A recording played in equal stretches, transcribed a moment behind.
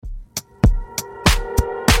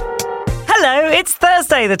Hello, it's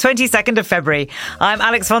Thursday, the 22nd of February. I'm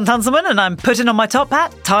Alex von Tunzelmann and I'm putting on my top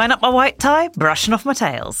hat, tying up my white tie, brushing off my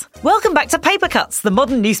tails. Welcome back to Paper Cuts, the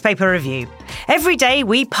modern newspaper review. Every day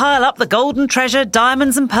we pile up the golden treasure,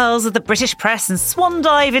 diamonds and pearls of the British press and swan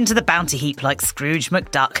dive into the bounty heap like Scrooge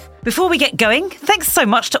McDuck. Before we get going, thanks so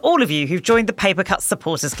much to all of you who've joined the Paper Cuts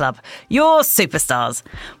Supporters Club. You're superstars.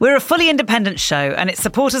 We're a fully independent show and it's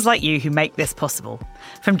supporters like you who make this possible.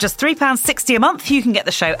 From just £3.60 a month, you can get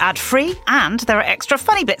the show ad-free and there are extra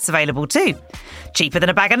funny bits available too. Cheaper than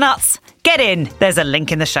a bag of nuts. Get in. There's a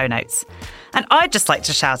link in the show notes. And I'd just like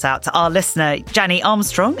to shout out to our listener, Janny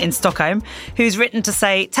Armstrong in Stockholm, who's written to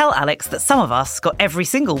say, tell Alex that some of us got every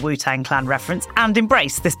single Wu-Tang Clan reference and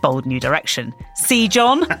embraced this bold new direction. See,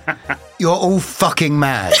 John? You're all fucking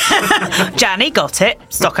mad. Janny got it.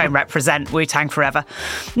 Stockholm represent, Wu-Tang forever.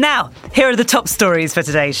 Now, here are the top stories for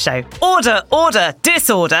today's show. Order, order,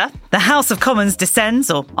 disorder. The House of Commons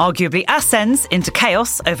descends, or arguably ascends, into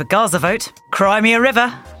chaos over Gaza vote. Crimea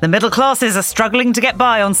River. The middle classes are struggling to get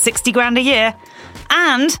by on 60 grand a year.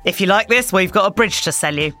 And, if you like this, we've got a bridge to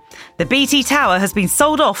sell you. The BT Tower has been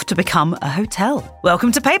sold off to become a hotel.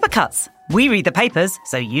 Welcome to Paper Cuts. We read the papers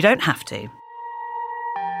so you don't have to.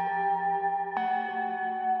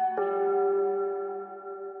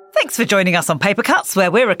 Thanks for joining us on Paper Cuts, where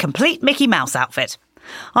we're a complete Mickey Mouse outfit.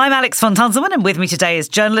 I'm Alex von Tunzelmann, and with me today is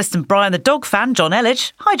journalist and Brian the Dog fan, John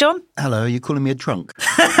Elledge. Hi, John. Hello, are you calling me a drunk?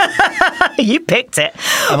 You picked it.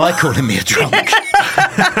 Am I calling me a drunk?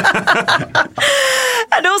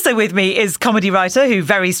 And also with me is comedy writer who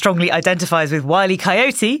very strongly identifies with Wile E.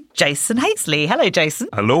 Coyote, Jason Hatesley. Hello, Jason.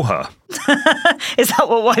 Aloha. Is that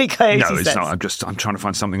what Wile E. Coyote says? No, it's not. I'm trying to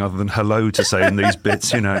find something other than hello to say in these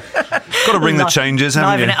bits, you know. Got to ring the changes,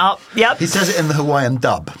 haven't you? Liven it up, yep. He says it in the Hawaiian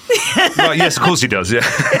dub. Right, yes, of course he does, yeah.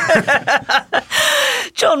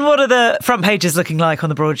 John, what are the front pages looking like on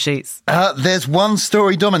the broadsheets? There's one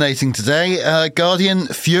story dominating today. Guardian,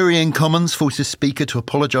 fury in Commons, forces Speaker to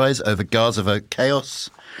apologise over Gaza vote chaos.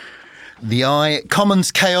 The Eye,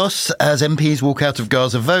 Commons chaos as MPs walk out of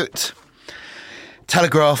Gaza vote.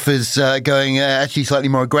 Telegraph is going actually slightly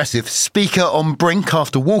more aggressive. Speaker on brink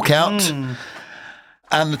after walkout.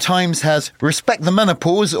 And the Times has respect the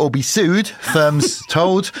menopause or be sued, firms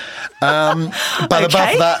told. But above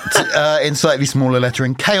that, in slightly smaller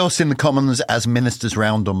lettering, chaos in the Commons as ministers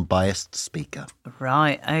round on biased Speaker.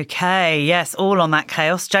 Right, OK. Yes, all on that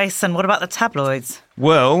chaos. Jason, what about the tabloids?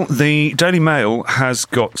 Well, the Daily Mail has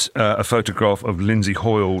got a photograph of Lindsay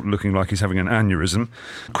Hoyle looking like he's having an aneurysm.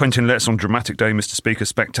 Quentin Letts on dramatic day, Mr. Speaker,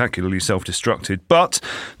 spectacularly self-destructed. But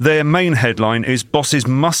their main headline is bosses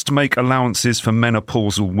must make allowances for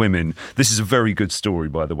menopausal women. This is a very good story,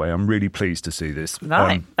 by the way. I'm really pleased to see this.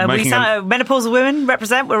 Right. Menopausal women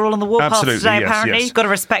represent. We're all on the warpath today, yes, apparently. yes. Got to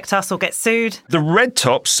respect us or get sued. The Red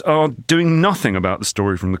Tops are doing nothing about the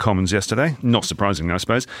story from the Commons yesterday. Not surprisingly, I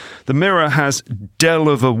suppose. The Mirror has Dell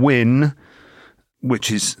of a win,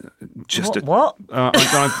 which is just what?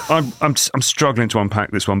 I'm struggling to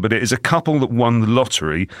unpack this one, but it is a couple that won the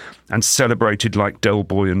lottery and celebrated like Del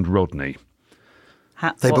Boy and Rodney.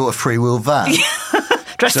 They bought a free-wheel van.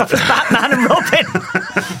 Dressed up as Batman and Robin.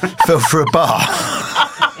 Fell for a bar.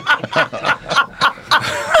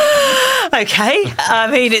 OK. I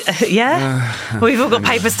mean, yeah. We've all got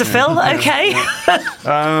papers to fill. OK.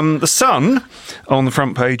 The Sun, on the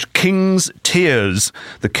front page, King's tears.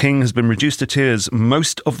 The King has been reduced to tears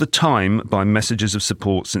most of the time by messages of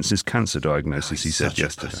support since his cancer diagnosis, he said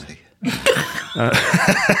yesterday.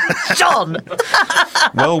 John!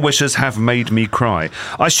 Well-wishers have made me cry.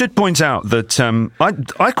 I should point out that I'm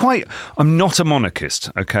not a monarchist,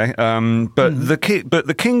 okay? But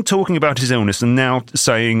the king talking about his illness and now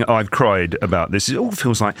saying I've cried about this,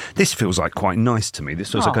 feels like quite nice to me.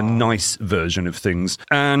 This feels like a nice version of things.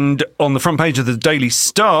 And on the front page of the Daily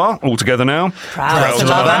Star, all together now, Proud to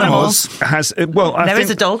love animals. There is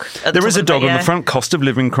a dog. There is a dog on the front. Cost of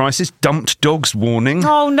living crisis. Dumped dogs warning.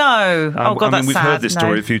 Oh no! Oh God, that's we've sad. heard this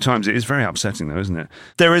story a few times. It is very upsetting, though, isn't it?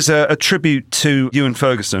 There is a tribute to Ewan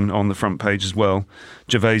Ferguson on the front page as well.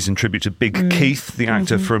 Gervais in tribute to Big Keith, the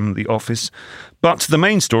actor from The Office. But the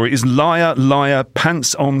main story is liar, liar,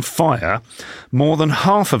 pants on fire. More than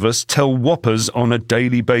half of us tell whoppers on a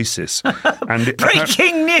daily basis. And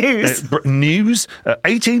Breaking news! News?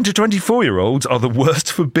 18 to 24-year-olds are the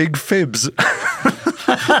worst for big fibs.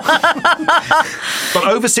 But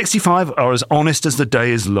over 65 are as honest as the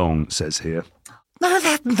day is long, says here. No,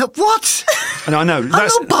 what? And I know. I'm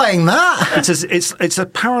not buying that. It's a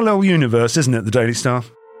parallel universe, isn't it, the Daily Star?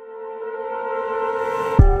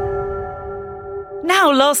 Now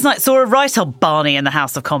Wow, last night saw a right old Barney in the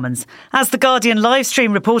House of Commons. As the Guardian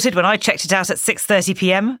livestream reported when I checked it out at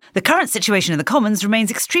 6:30pm, the current situation in the Commons remains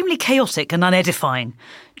extremely chaotic and unedifying.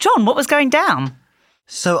 John, what was going down?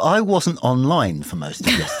 So I wasn't online for most of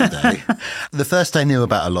yesterday. The first I knew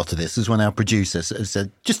about a lot of this was when our producer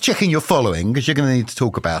said, just checking your following because you're going to need to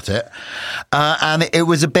talk about it. And it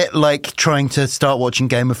was a bit like trying to start watching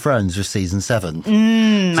Game of Thrones for season 7.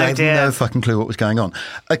 I had no fucking clue what was going on.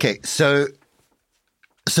 Okay,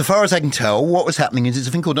 so far as I can tell, what was happening is it's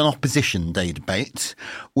a thing called an opposition day debate,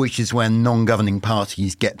 which is when non-governing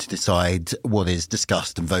parties get to decide what is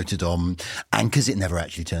discussed and voted on. And because it never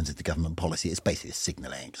actually turns into government policy, it's basically a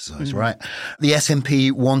signalling exercise, right? The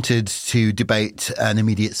SNP wanted to debate an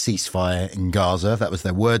immediate ceasefire in Gaza. That was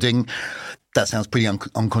their wording. That sounds pretty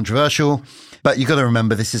uncontroversial. But you've got to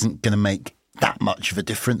remember, this isn't going to make that much of a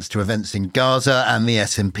difference to events in Gaza, and the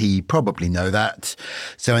SNP probably know that.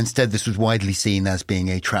 So instead, this was widely seen as being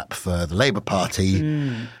a trap for the Labour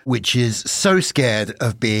Party, which is so scared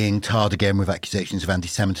of being tarred again with accusations of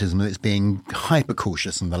anti-Semitism that it's being hyper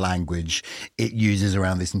cautious in the language it uses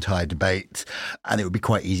around this entire debate. And it would be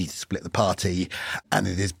quite easy to split the party. And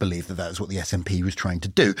it is believed that that's what the SNP was trying to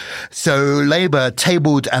do. So Labour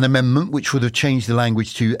tabled an amendment which would have changed the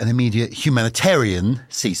language to an immediate humanitarian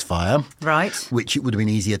ceasefire. Right. Which it would have been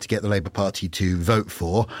easier to get the Labour Party to vote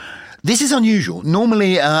for. This is unusual.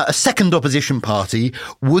 Normally, a second opposition party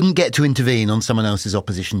wouldn't get to intervene on someone else's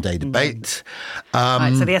opposition day debate.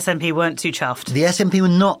 Right, so the SNP weren't too chuffed. The SNP were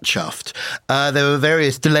not chuffed. There were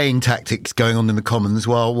various delaying tactics going on in the Commons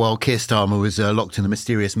while Keir Starmer was locked in a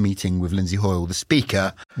mysterious meeting with Lindsay Hoyle, the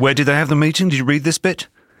Speaker. Where did they have the meeting? Did you read this bit?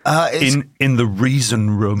 In the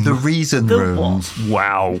Reason Room. The Reason Room. What?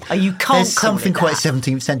 Wow. You can't There's something quite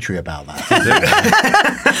 17th century about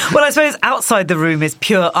that. Well, I suppose outside the room is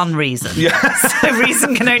pure unreason. Yeah. So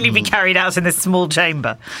reason can only be carried out in this small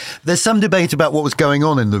chamber. There's some debate about what was going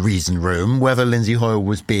on in the Reason Room, whether Lindsay Hoyle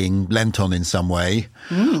was being lent on in some way,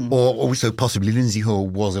 or also possibly Lindsay Hoyle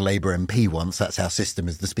was a Labour MP once. That's our system,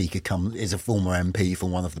 as the Speaker is a former MP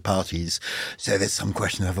from one of the parties. So there's some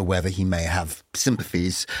question over whether he may have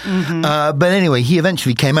sympathies. But anyway, he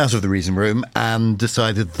eventually came out of the Reason Room and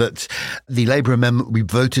decided that the Labour amendment would be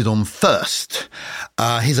voted on first.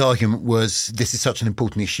 His argument was this is such an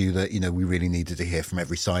important issue that, we really needed to hear from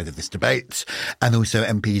every side of this debate. And also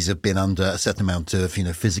MPs have been under a certain amount of,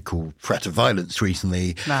 physical threat of violence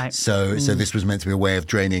recently. Right. So this was meant to be a way of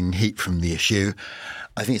draining heat from the issue.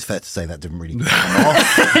 I think it's fair to say that didn't really get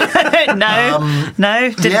off. No,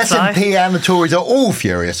 didn't the SNP and the Tories are all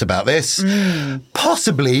furious about this,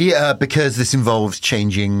 possibly because this involves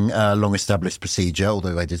changing long-established procedure,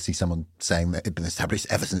 although I did see someone saying that it had been established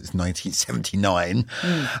ever since 1979,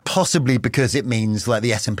 possibly because it means like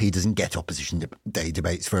the SNP doesn't get opposition day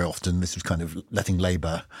debates very often. This was kind of letting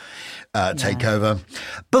Labour take over.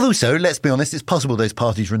 But also, let's be honest, it's possible those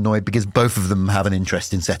parties are annoyed because both of them have an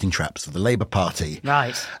interest in setting traps for the Labour Party. Right.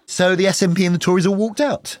 So the SNP and the Tories all walked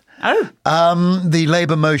out. Oh. The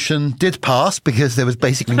Labour motion did pass because there was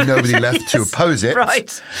basically nobody left to oppose it.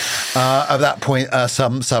 Right. At that point,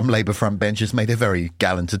 some Labour front benchers made a very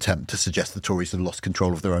gallant attempt to suggest the Tories had lost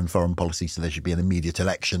control of their own foreign policy, so there should be an immediate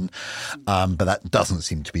election. But that doesn't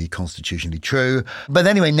seem to be constitutionally true. But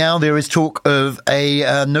anyway, now there is talk of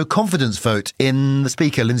a no confidence vote in the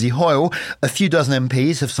Speaker, Lindsay Hoyle. A few dozen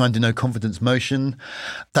MPs have signed a no confidence motion.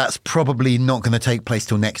 That's probably not going to take place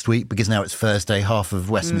till next week because now it's Thursday, half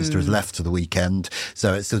of Westminster is left to the weekend,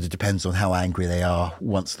 so it sort of depends on how angry they are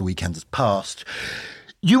once the weekend has passed.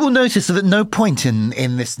 You will notice that at no point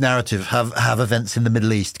in this narrative have events in the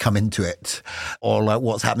Middle East come into it, or like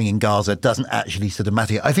what's happening in Gaza doesn't actually sort of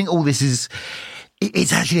matter. I think all this is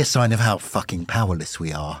it's actually a sign of how fucking powerless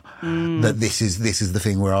we are, that this is the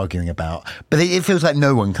thing we're arguing about. But it feels like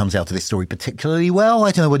no one comes out of this story particularly well.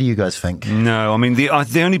 I don't know, what do you guys think? No, I mean, the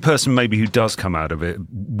only person maybe who does come out of it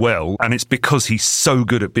well, and it's because he's so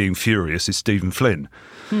good at being furious, is Stephen Flynn.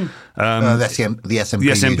 That's the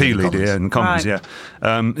SNP leader in Commons,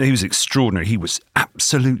 right. He was extraordinary. He was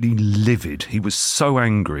absolutely livid. He was so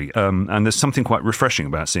angry. And there's something quite refreshing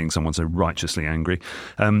about seeing someone so righteously angry.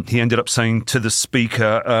 He ended up saying to the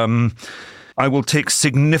Speaker, I will take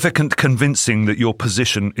significant convincing that your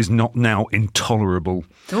position is not now intolerable.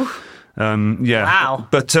 Wow.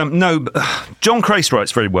 But John Crace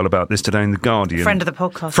writes very well about this today in The Guardian. Friend of the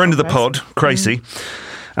podcast. Friend of the pod, Cracey.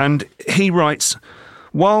 And he writes,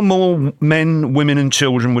 While more men, women and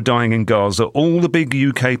children were dying in Gaza, all the big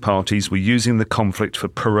UK parties were using the conflict for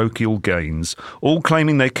parochial gains, all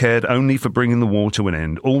claiming they cared only for bringing the war to an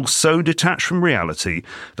end, all so detached from reality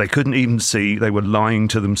they couldn't even see they were lying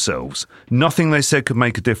to themselves. Nothing they said could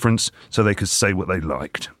make a difference, so they could say what they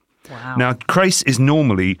liked. Wow. Now, Crace is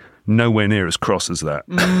normally nowhere near as cross as that.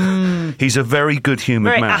 He's a very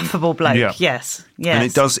good-humoured man. Very affable bloke, Yeah. yes. And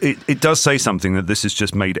it does say something that this has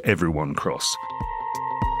just made everyone cross.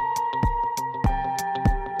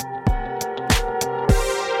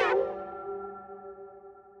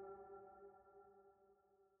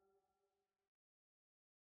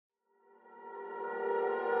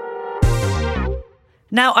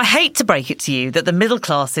 Now, I hate to break it to you that the middle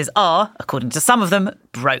classes are, according to some of them,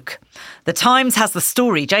 broke. The Times has the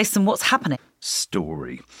story. Jason, what's happening?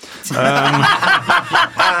 Story.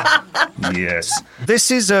 Yes.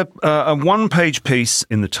 This is a one-page piece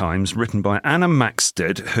in the Times written by Anna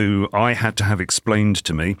Maxted, who I had to have explained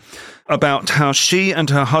to me, about how she and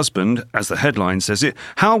her husband, as the headline says it,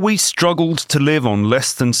 how we struggled to live on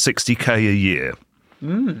less than 60k a year.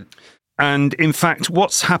 And in fact,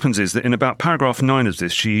 what happens is that in about paragraph 9 of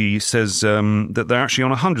this, she says that they're actually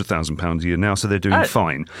on £100,000 a year now, so they're doing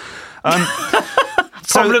fine.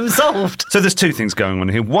 Problem solved. So there's two things going on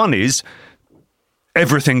here. One is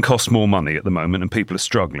everything costs more money at the moment and people are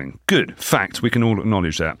struggling. Good. Fact. We can all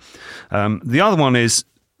acknowledge that. The other one is,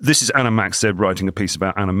 this is Anna Maxted writing a piece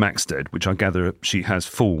about Anna Maxted, which I gather she has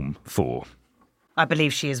form for. I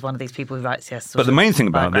believe she is one of these people who writes, yes. But the main thing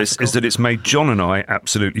about this is that it's made John and I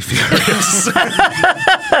absolutely furious.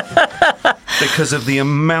 Because of the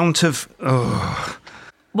amount of...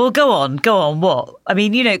 Well, go on. What? I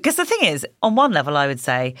mean, because the thing is, on one level, I would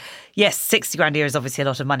say, yes, 60 grand a year is obviously a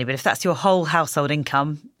lot of money, but if that's your whole household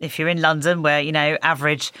income, if you're in London where,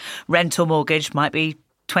 average rent or mortgage might be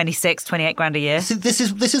 26, 28 grand a year. This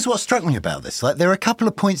is what struck me about this. Like, there are a couple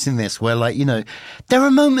of points in this where, there are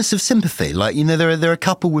moments of sympathy. There are a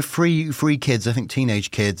couple with three kids, I think teenage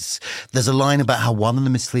kids. There's a line about how one of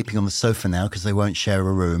them is sleeping on the sofa now because they won't share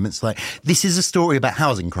a room. It's like, this is a story about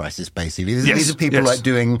housing crisis, basically. These are people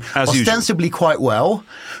doing as ostensibly usual. quite well,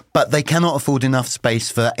 but they cannot afford enough space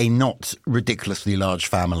for a not ridiculously large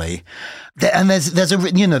family. And there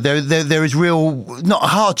is real, not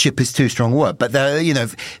hardship is too strong a word, but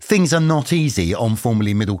things are not easy on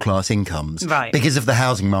formerly middle class incomes, right? Because of the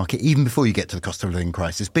housing market, even before you get to the cost of living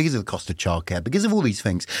crisis, because of the cost of childcare, because of all these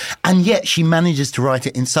things. And yet she manages to write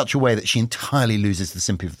it in such a way that she entirely loses the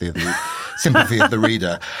sympathy of the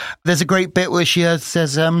reader. There's a great bit where she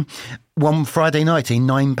says, one Friday night, a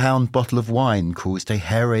 £9 bottle of wine caused a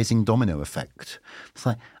hair-raising domino effect. It's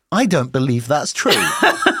like, I don't believe that's true.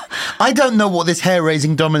 I don't know what this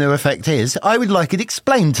hair-raising domino effect is. I would like it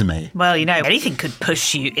explained to me. Well, anything could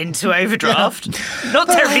push you into overdraft. Not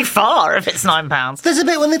terribly far if it's £9. There's a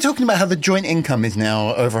bit when they're talking about how the joint income is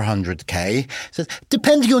now over 100k. It says,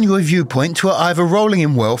 depending on your viewpoint, we're either rolling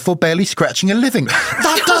in wealth or barely scratching a living.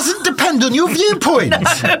 That doesn't depend on your viewpoint.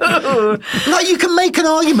 No. You can make an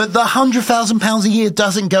argument that £100,000 a year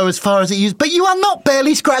doesn't go as far as it used, but you are not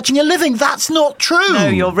barely scratching a living. That's not true. No,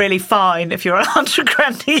 you're really fine if you're 100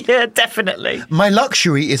 grand a year, definitely. My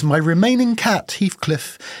luxury is my remaining cat,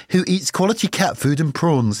 Heathcliff, who eats quality cat food and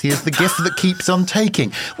prawns. He is the gift that keeps on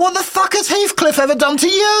taking. What the fuck has Heathcliff ever done to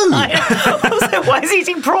you? Also, why is he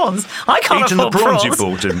eating prawns? I can't Eating afford the prawns you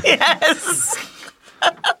bought him. Yes.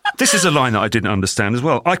 This is a line that I didn't understand as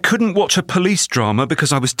well. I couldn't watch a police drama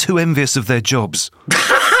because I was too envious of their jobs.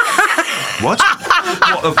 What?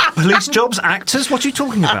 What, of police jobs? Actors? What are you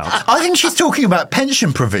talking about? I think she's talking about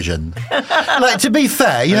pension provision. To be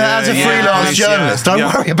fair, as a freelance journalist, I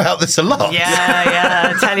worry about this a lot.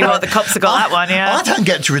 Yeah. Tell you what, the cops have got that one, yeah. I don't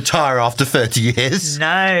get to retire after 30 years.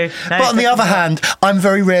 No. But on the other hand, I'm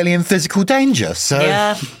very rarely in physical danger, so...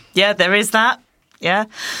 Yeah, there is that. Yeah.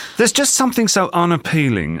 There's just something so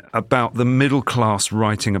unappealing about the middle class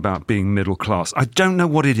writing about being middle class. I don't know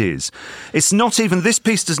what it is. It's not even, this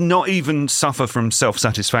piece does not even suffer from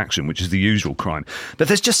self-satisfaction, which is the usual crime. But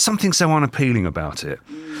there's just something so unappealing about it.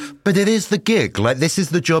 But it is the gig. This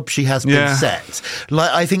is the job she has been set.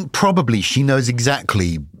 I think probably she knows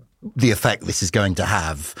exactly the effect this is going to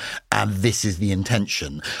have, and this is the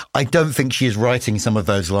intention. I don't think she is writing some of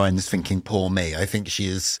those lines thinking, poor me. I think she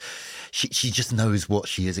is... She just knows what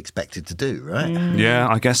she is expected to do, right? Yeah,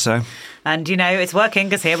 I guess so. And, it's working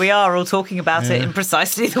because here we are all talking about it in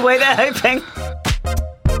precisely the way they're hoping.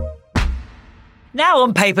 Now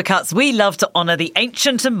on Paper Cuts, we love to honour the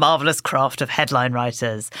ancient and marvellous craft of headline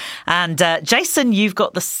writers. And Jason, you've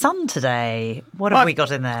got The Sun today. What have we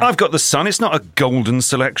got in there? I've got The Sun. It's not a golden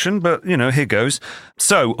selection, but, here goes.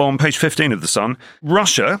 So, on page 15 of The Sun,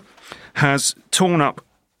 Russia has torn up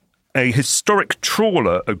a historic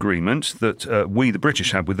trawler agreement that we, the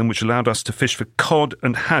British, had with them, which allowed us to fish for cod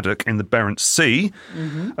and haddock in the Barents Sea,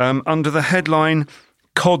 under the headline,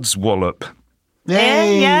 Codswallop.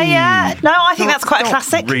 Yeah. No, I think that's quite a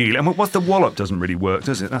classic. Really. And what the wallop doesn't really work,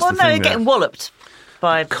 does it? That's Well, the no, thing you're getting walloped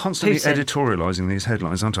by constantly Putin. editorialising these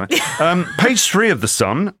headlines, aren't I? Page 3 of The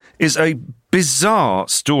Sun is a bizarre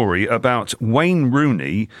story about Wayne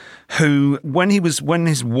Rooney, who, when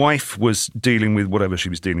his wife was dealing with whatever she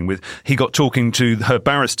was dealing with, he got talking to her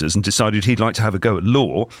barristers and decided he'd like to have a go at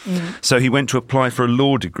law. So he went to apply for a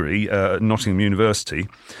law degree at Nottingham University.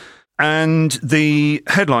 And the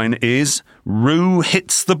headline is, Roo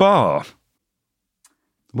hits the bar.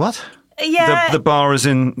 What? Yeah. The bar is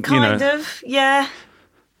in, Kind of, yeah.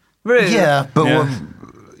 Roo. Yeah, but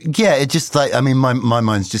Yeah. it just my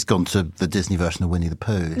mind's just gone to the Disney version of Winnie the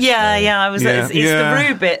Pooh. Yeah, I was. Yeah. It's the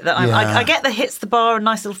Roo bit that I Yeah. get the hits the bar, a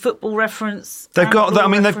nice little football reference. They've got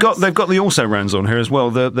handball they've got the also rans on here as well.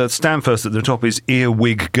 The stand first at the top is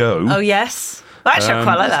Earwig Go. Oh yes. Well, actually, I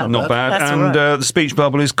quite like that. Not bad. That's And all right. the speech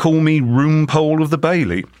bubble is Call Me Roompole of the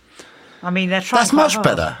Bailey. I mean, they're trying. That's quite much hard.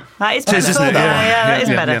 better. That is It better. is, isn't it? Yeah, that is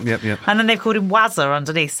Yeah, better. yeah. And then they've called him Wazza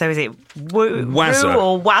underneath. So is it Wazza. Roo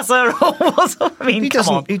or Wazza or Wazza? I mean, come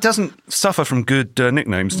on. He doesn't suffer from good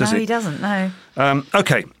nicknames, does No, he? he doesn't. No.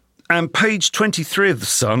 Okay. And page 23 of The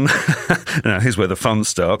Sun, now here's where the fun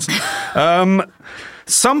starts.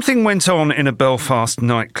 Something went on in a Belfast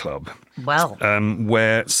nightclub. Well.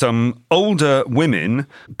 Where some older women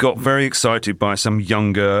got very excited by some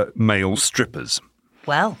younger male strippers.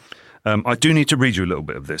 Well. I do need to read you a little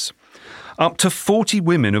bit of this. Up to 40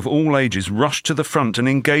 women of all ages rushed to the front and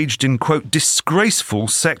engaged in, quote, disgraceful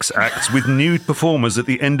sex acts with nude performers at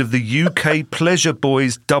the end of the UK Pleasure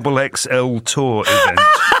Boys XXL tour event.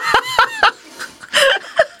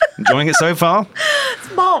 Enjoying it so far?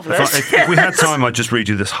 It's marvellous. If we had time, I'd just read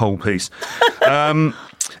you this whole piece.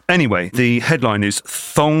 Anyway, the headline is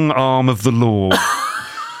Thong Arm of the Law.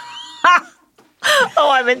 Oh,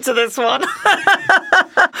 I'm into this one.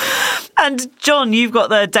 And John, you've got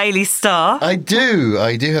the Daily Star. I do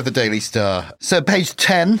have the Daily Star. So page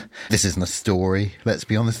 10, this isn't a story, let's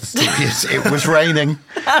be honest. It was raining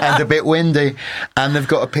and a bit windy. And they've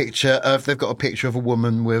got a picture of a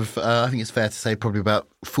woman with, I think it's fair to say, probably about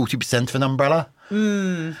 40% of an umbrella.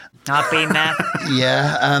 I've been there.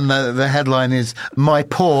 Yeah, and the headline is, My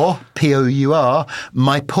Poor, P-O-U-R,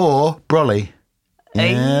 My Poor Brolly.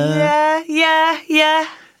 Yeah.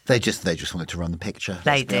 They just wanted to run the picture.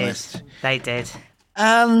 They did.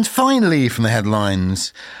 And finally, from the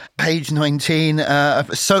headlines, page 19,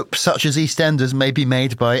 soap such as EastEnders may be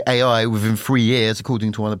made by AI within 3 years,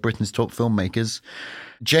 according to one of Britain's top filmmakers.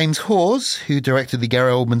 James Hawes, who directed the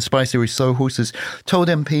Gary Oldman spy series Slow Horses, told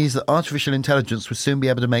MPs that artificial intelligence would soon be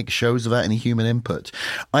able to make shows without any human input.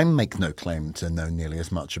 I make no claim to know nearly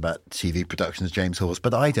as much about TV production as James Hawes,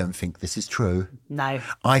 but I don't think this is true. No.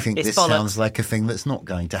 I think It's this bollocks. sounds like a thing that's not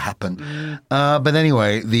going to happen. But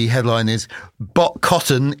anyway, the headline is, Bot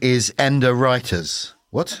Cotton is Ender Writers.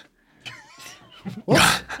 What?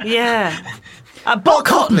 What? Yeah. Bot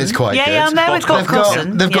Cotton is quite good. Yeah, I'm there with Bot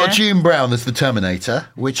Cotton. They've got June Brown as the Terminator,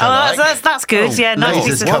 which I like. That's good. Yeah, nice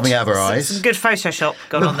piece Lasers of coming out of her eyes. Some good Photoshop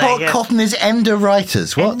going But on there. Bot Yeah. Cotton is Ender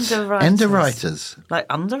Writers. What? Ender Ender Writers. Writers. Like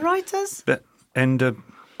underwriters? But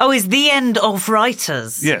Oh, is the end of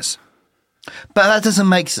writers? yes. But that doesn't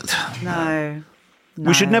make sense. No.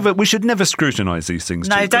 We should never scrutinise these things.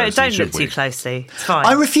 No, too don't closely, look should we? too closely. It's fine.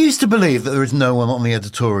 I refuse to believe that there is no one on the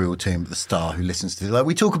editorial team at the Star who listens to this. Like,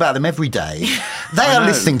 we talk about them every day. They are know.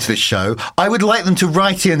 listening to this show. I would like them to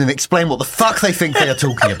write in and explain what the fuck they think they are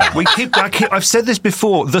talking about. I've said this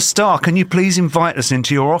before. The Star, can you please invite us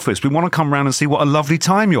into your office? We want to come round and see what a lovely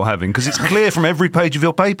time you're having, because it's clear from every page of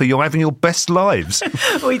your paper you're having your best lives.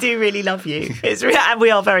 We do really love you. And we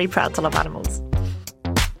are very proud to love animals.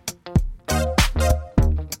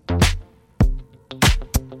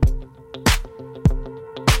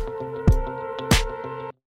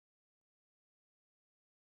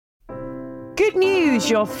 Good news,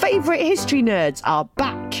 your favourite history nerds are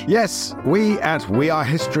back week. Yes, we at We Are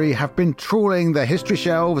History have been trawling the history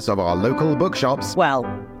shelves of our local bookshops. Well,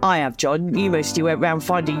 I have, John. You mostly went round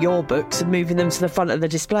finding your books and moving them to the front of the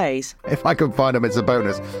displays. If I can find them, it's a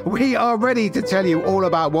bonus. We are ready to tell you all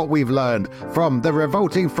about what we've learned, from the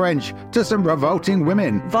revolting French to some revolting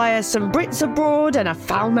women. Via some Brits abroad and a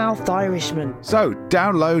foul-mouthed Irishman. So,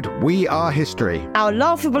 download We Are History. Our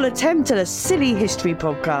laughable attempt at a silly history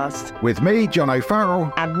podcast. With me, John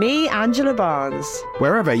O'Farrell. And me, Angela Barnes.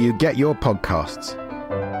 Wherever you get your podcasts.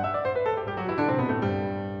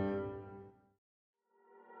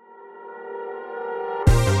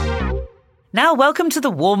 Now, welcome to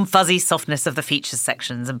the warm, fuzzy softness of the features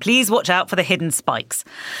sections, and please watch out for the hidden spikes.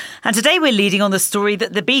 And today we're leading on the story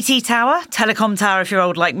that the BT Tower, Telecom Tower if you're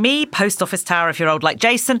old like me, Post Office Tower if you're old like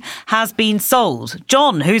Jason, has been sold.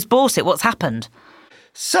 John, who's bought it? What's happened?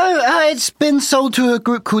 So it's been sold to a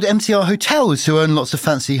group called MTR Hotels, who own lots of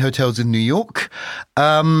fancy hotels in New York.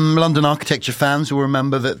 London architecture fans will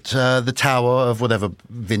remember that the tower of whatever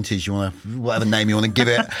vintage you want to, whatever name you want to give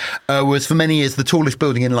it, was for many years the tallest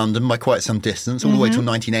building in London by quite some distance, all the way till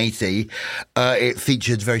 1980. It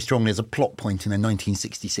featured very strongly as a plot point in a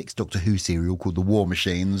 1966 Doctor Who serial called The War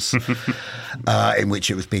Machines, in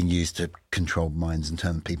which it was being used to control minds and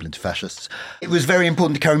turn people into fascists. It was very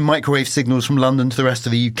important to carry microwave signals from London to the rest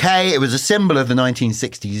of the UK. It was a symbol of the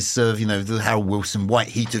 1960s of, the Harold Wilson white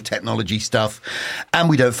heat of technology stuff, and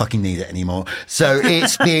we don't fucking need it anymore. So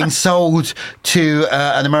it's being sold to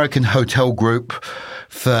an American hotel group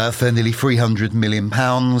for nearly £300 million,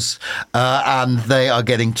 and they are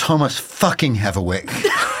getting Thomas fucking Heatherwick,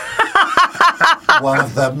 one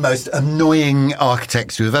of the most annoying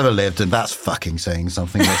architects who have ever lived, and that's fucking saying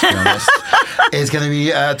something, let's be honest, is going to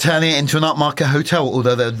be turning it into an upmarket hotel,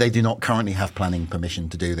 although they do not currently have planning permission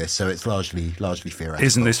to do this, so it's largely theoretical.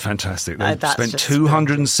 Isn't this fantastic? They've spent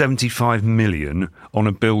 $275 million on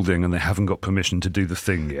a building and they haven't got permission to do the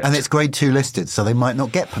thing yet. And it's grade 2 listed, so they might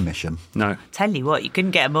not get permission. No. Tell you what, you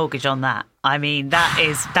couldn't get a mortgage on that. I mean, that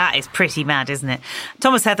is pretty mad, isn't it?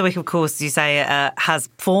 Thomas Heatherwick, of course, you say, has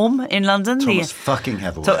form in London. Thomas fucking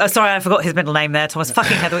Heatherwick. Sorry, I forgot his middle name there. Thomas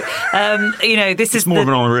fucking Heatherwick. This is more of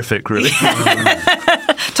an honorific, really.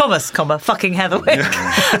 Thomas, fucking Heatherwick.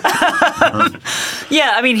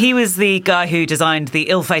 Yeah, I mean, he was the guy who designed the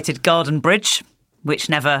ill-fated Garden Bridge, which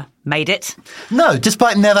never made it. No,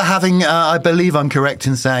 despite never having, I believe I'm correct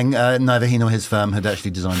in saying, neither he nor his firm had actually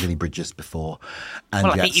designed any bridges before. And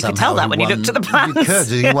well, I think you could tell that when you looked at the plans. You could.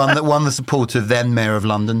 He won the support of then Mayor of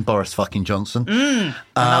London, Boris fucking Johnson.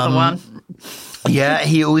 Another one. Yeah,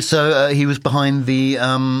 he also he was behind the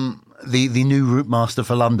new route master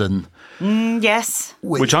for London. Yes.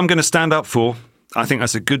 Which I'm going to stand up for. I think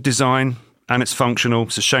that's a good design and it's functional.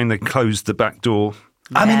 It's a shame they closed the back door.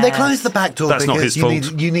 I mean, they closed the back door That's because not his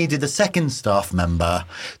fault. You needed a second staff member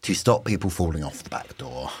to stop people falling off the back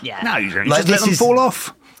door. Yeah. No, you don't. Like, Just let them fall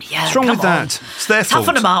off. Yeah, What's wrong with that? It's their fault.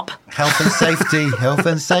 Toughen them up. Health and safety, health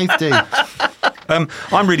and safety.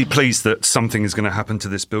 I'm really pleased that something is going to happen to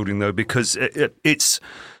this building, though, because it's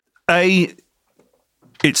iconic.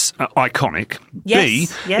 Yes, B,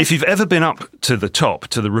 yes. if you've ever been up to the top,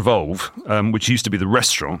 to the Revolve, which used to be the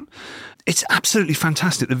restaurant, it's absolutely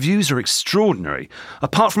fantastic. The views are extraordinary.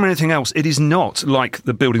 Apart from anything else, it is not like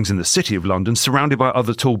the buildings in the City of London surrounded by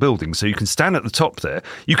other tall buildings. So you can stand at the top there.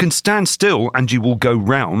 You can stand still and you will go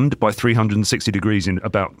round by 360 degrees in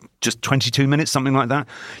about just 22 minutes, something like that.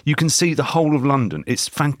 You can see the whole of London. It's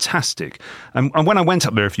fantastic. And when I went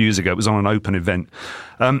up there a few years ago, it was on an open event.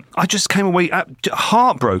 I just came away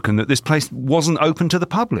heartbroken that this place wasn't open to the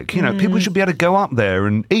public. People should be able to go up there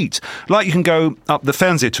and eat. Like you can go up the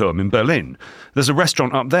Fernsehturm in Berlin. There's a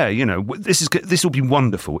restaurant up there. This will be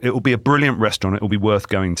wonderful. It will be a brilliant restaurant. It will be worth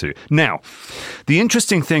going to. Now, the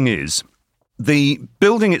interesting thing is, the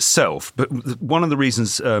building itself, but one of the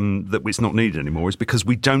reasons that it's not needed anymore is because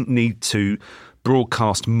we don't need to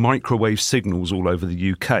broadcast microwave signals all over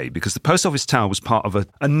the UK, because the Post Office Tower was part of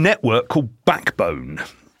a network called Backbone,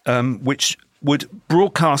 which would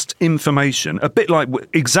broadcast information,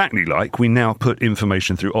 exactly like we now put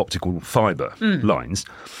information through optical fibre lines,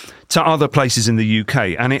 to other places in the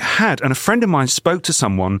UK. And a friend of mine spoke to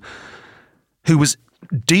someone who was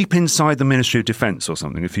deep inside the Ministry of Defence or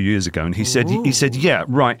something a few years ago, and he said, yeah,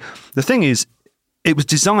 right. The thing is, it was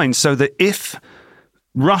designed so that if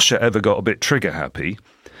Russia ever got a bit trigger happy,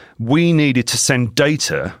 we needed to send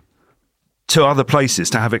data to other places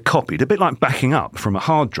to have it copied, a bit like backing up from a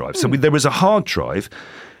hard drive. So there was a hard drive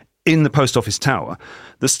in the Post Office Tower.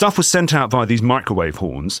 The stuff was sent out via these microwave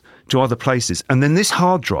horns to other places, and then this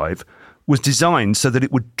hard drive was designed so that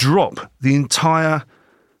it would drop the entire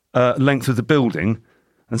length of the building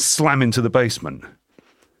and slam into the basement.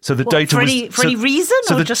 So the What, data for was any reason,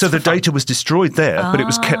 So or the, just so for the fun? data was destroyed there, but it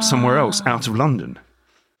was kept somewhere else, out of London.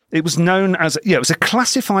 It was known as it was a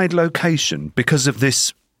classified location because of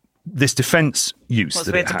this defence use Well, it's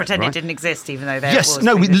that weird it to had. pretend right? it didn't exist, even though there Yes, was.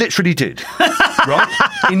 no, we previous- literally did. Right?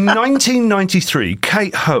 In 1993,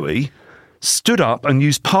 Kate Hoey stood up and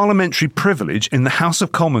used parliamentary privilege in the House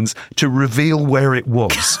of Commons to reveal where it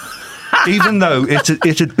was, even though it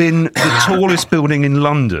had been the tallest building in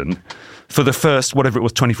London for the first, whatever it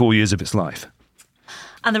was, 24 years of its life.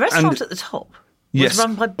 And the restaurant at the top was Yes.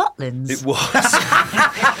 run by Butlins. It was.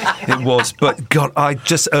 It was. But God, I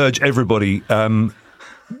just urge everybody,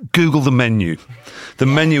 Google the menu. The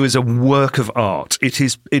menu is a work of art. It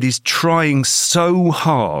is trying so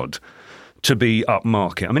hard to be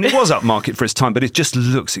upmarket. I mean, it was upmarket for its time, but it just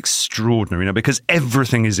looks extraordinary, because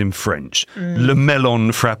everything is in French. Le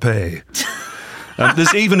melon frappé.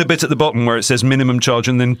 There's even a bit at the bottom where it says minimum charge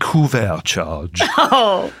and then couvert charge.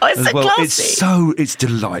 Oh, it's as so well. classy. It's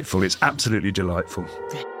delightful. It's absolutely delightful.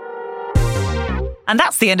 And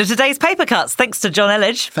that's the end of today's Paper Cuts. Thanks to John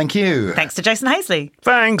Elledge. Thank you. Thanks to Jason Hazley.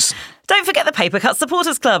 Thanks. Don't forget the Paper Cuts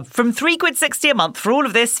Supporters Club. From £3.60 a month for all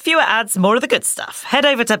of this, fewer ads, more of the good stuff. Head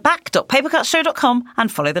over to back.papercutsshow.com and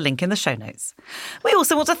follow the link in the show notes. We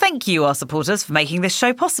also want to thank you, our supporters, for making this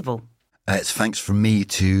show possible. It's thanks from me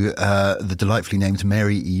to the delightfully named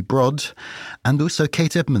Mary E. Broad and also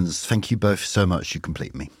Kate Edmonds. Thank you both so much. You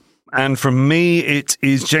complete me. And from me, it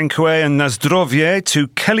is Dziękuję and Nazdrowie to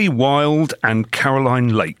Kelly Wilde and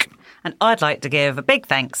Caroline Lake. And I'd like to give a big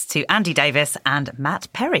thanks to Andy Davis and Matt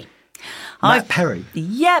Perry. Matt Perry?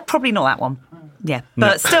 Yeah, probably not that one. Yeah,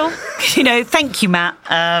 but still, thank you, Matt.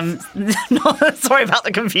 Sorry about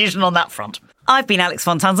the confusion on that front. I've been Alex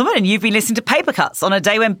von Tunzelman, and you've been listening to Paper Cuts on a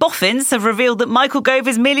day when boffins have revealed that Michael Gove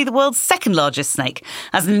is merely the world's second largest snake,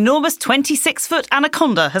 as an enormous 26-foot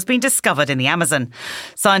anaconda has been discovered in the Amazon.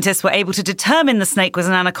 Scientists were able to determine the snake was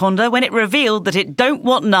an anaconda when it revealed that it don't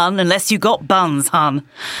want none unless you got buns, hun.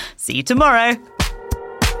 See you tomorrow.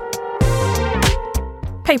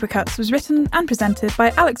 Paper Cuts was written and presented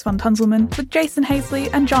by Alex von Tunzelman with Jason Hazley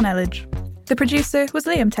and John Elledge. The producer was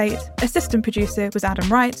Liam Tate, assistant producer was Adam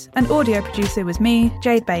Wright, and audio producer was me,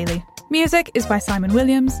 Jade Bailey. Music is by Simon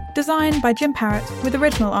Williams, designed by Jim Parrott, with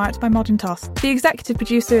original art by Modern Toss. The executive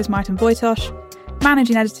producer is Martin Boytosh,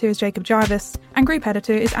 managing editor is Jacob Jarvis, and group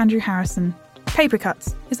editor is Andrew Harrison. Paper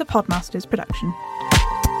Cuts is a Podmasters production.